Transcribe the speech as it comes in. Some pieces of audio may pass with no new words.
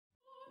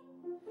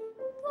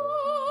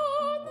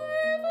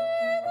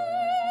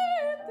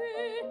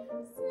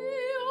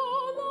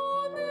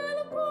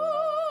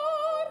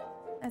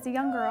As a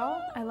young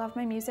girl, I loved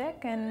my music,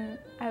 and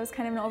I was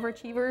kind of an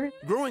overachiever.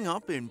 Growing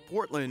up in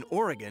Portland,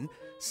 Oregon,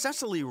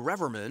 Cecily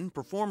Reverman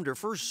performed her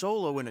first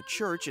solo in a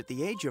church at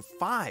the age of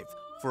 5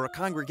 for a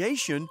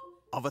congregation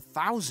of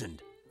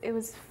 1,000. It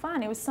was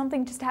fun. It was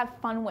something just to have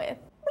fun with.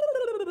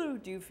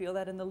 Do you feel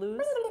that in the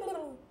loos?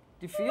 Do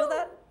you feel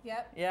that?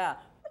 Yep. Yeah.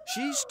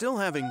 She's still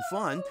having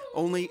fun,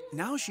 only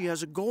now she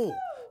has a goal: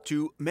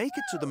 to make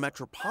it to the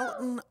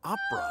Metropolitan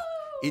Opera.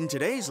 In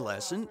today's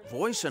lesson,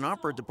 Voice and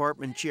Opera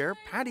Department Chair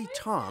Patty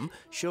Tom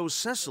shows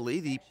Cecily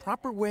the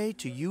proper way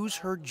to use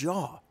her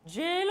jaw.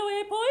 Gelo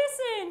e poi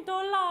sento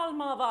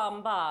l'alma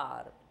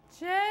vampar.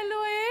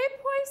 Gelo e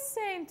poi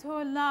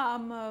sento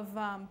l'alma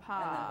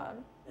vampar.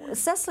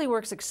 Cecily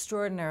works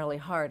extraordinarily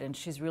hard, and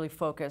she's really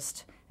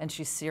focused, and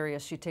she's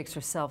serious. She takes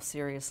herself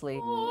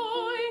seriously.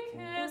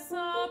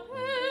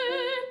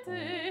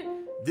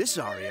 This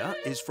aria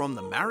is from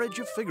The Marriage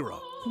of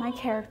Figaro. My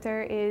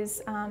character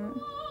is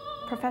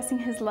professing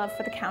his love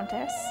for the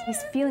Countess.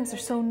 These feelings are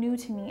so new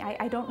to me.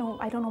 I don't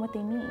know what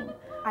they mean.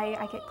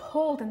 I get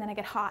cold and then I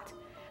get hot,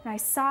 and I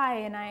sigh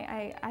and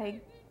I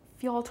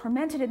feel all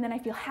tormented and then I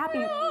feel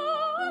happy.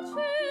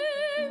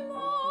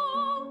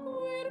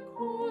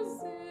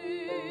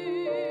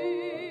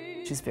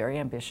 She's very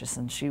ambitious,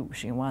 and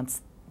she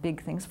wants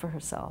big things for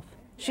herself.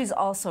 She's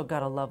also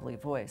got a lovely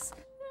voice.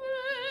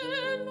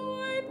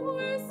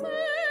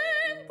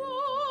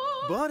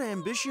 But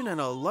ambition and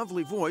a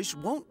lovely voice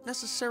won't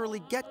necessarily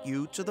get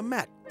you to the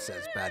Met,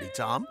 says Patty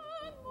Tom.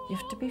 You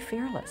have to be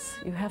fearless.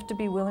 You have to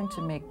be willing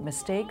to make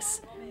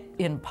mistakes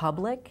in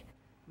public.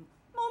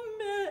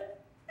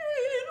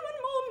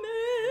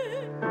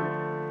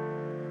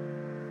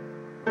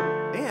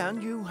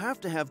 And you have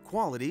to have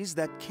qualities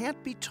that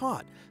can't be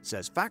taught,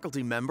 says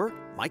faculty member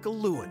Michael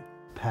Lewin.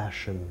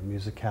 Passion,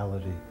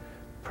 musicality,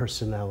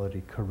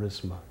 personality,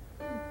 charisma,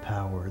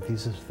 power.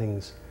 These are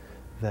things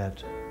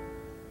that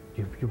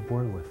you're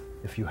born with.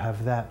 If you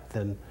have that,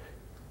 then,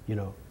 you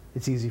know,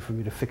 it's easy for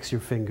you to fix your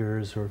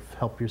fingers or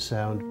help your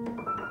sound.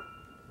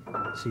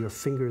 So your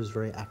finger is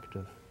very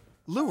active.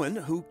 Lewin,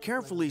 who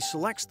carefully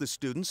selects the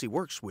students he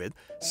works with,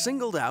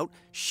 singled out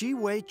Shi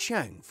Wei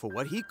Cheng for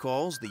what he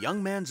calls the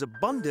young man's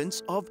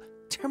abundance of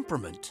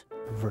temperament.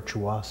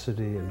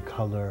 Virtuosity and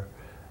color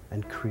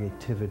and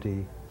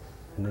creativity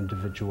and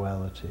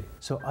individuality.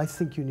 So I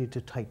think you need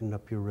to tighten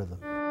up your rhythm.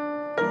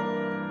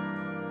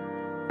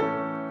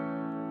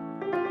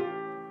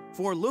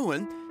 For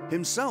Lewin,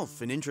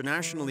 himself an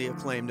internationally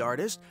acclaimed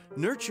artist,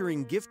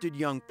 nurturing gifted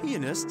young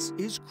pianists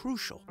is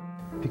crucial.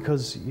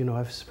 Because, you know,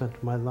 I've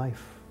spent my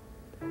life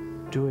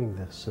doing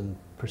this and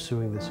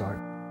pursuing this art.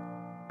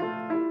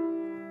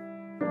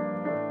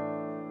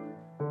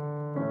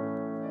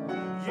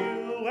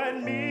 You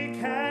and me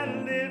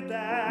can live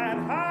that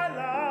high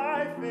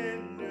life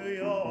in New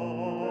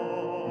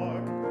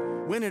York.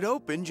 When it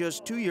opened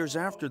just 2 years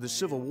after the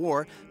Civil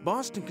War,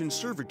 Boston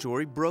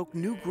Conservatory broke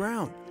new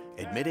ground,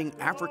 admitting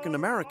African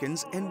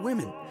Americans and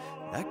women.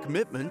 That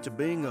commitment to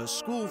being a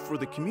school for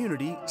the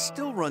community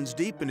still runs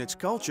deep in its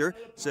culture,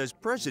 says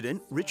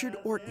President Richard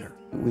Ortner.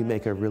 We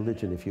make a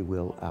religion, if you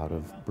will, out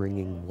of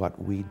bringing what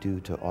we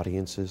do to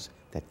audiences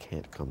that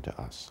can't come to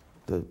us.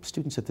 The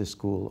students at this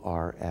school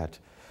are at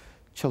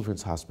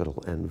Children's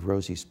Hospital and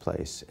Rosie's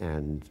Place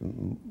and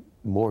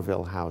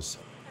Moorville House.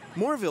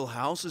 Moorville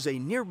House is a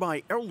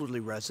nearby elderly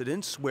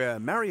residence where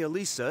Maria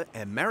Lisa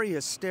and Maria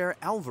Esther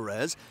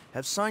Alvarez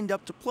have signed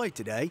up to play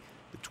today.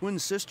 The twin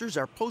sisters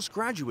are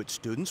postgraduate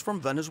students from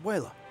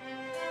Venezuela.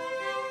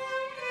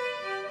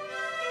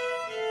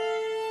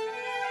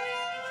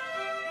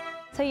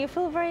 So you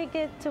feel very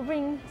good to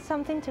bring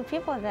something to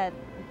people that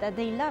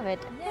they love it.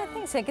 Yeah, I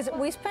think so, because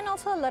we spend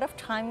also a lot of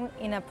time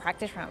in a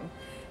practice room.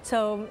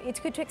 So it's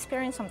good to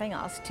experience something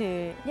else,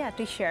 to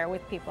share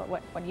with people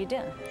what you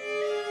do.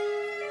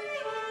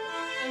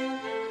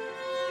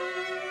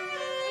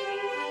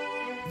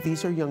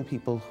 These are young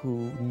people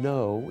who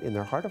know in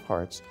their heart of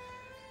hearts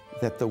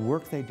that the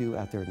work they do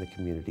out there in the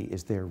community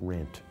is their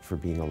rent for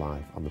being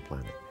alive on the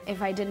planet.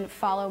 If I didn't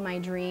follow my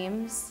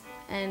dreams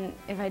and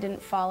if I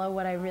didn't follow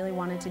what I really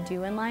wanted to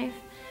do in life,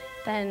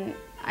 then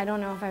I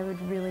don't know if I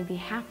would really be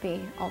happy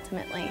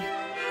ultimately.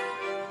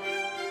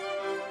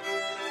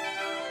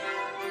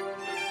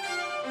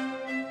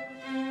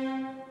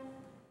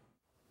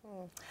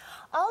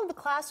 All of the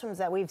classrooms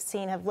that we've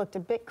seen have looked a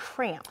bit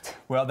cramped.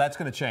 Well, that's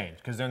going to change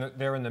because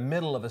they're in the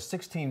middle of a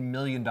 $16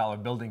 million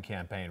building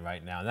campaign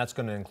right now, and that's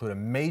going to include a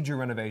major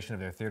renovation of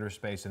their theater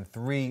space and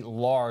 3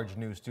 large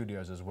new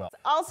studios as well.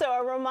 Also,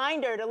 a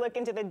reminder to look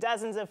into the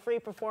dozens of free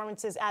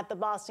performances at the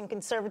Boston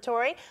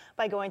Conservatory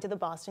by going to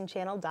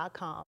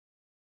thebostonchannel.com.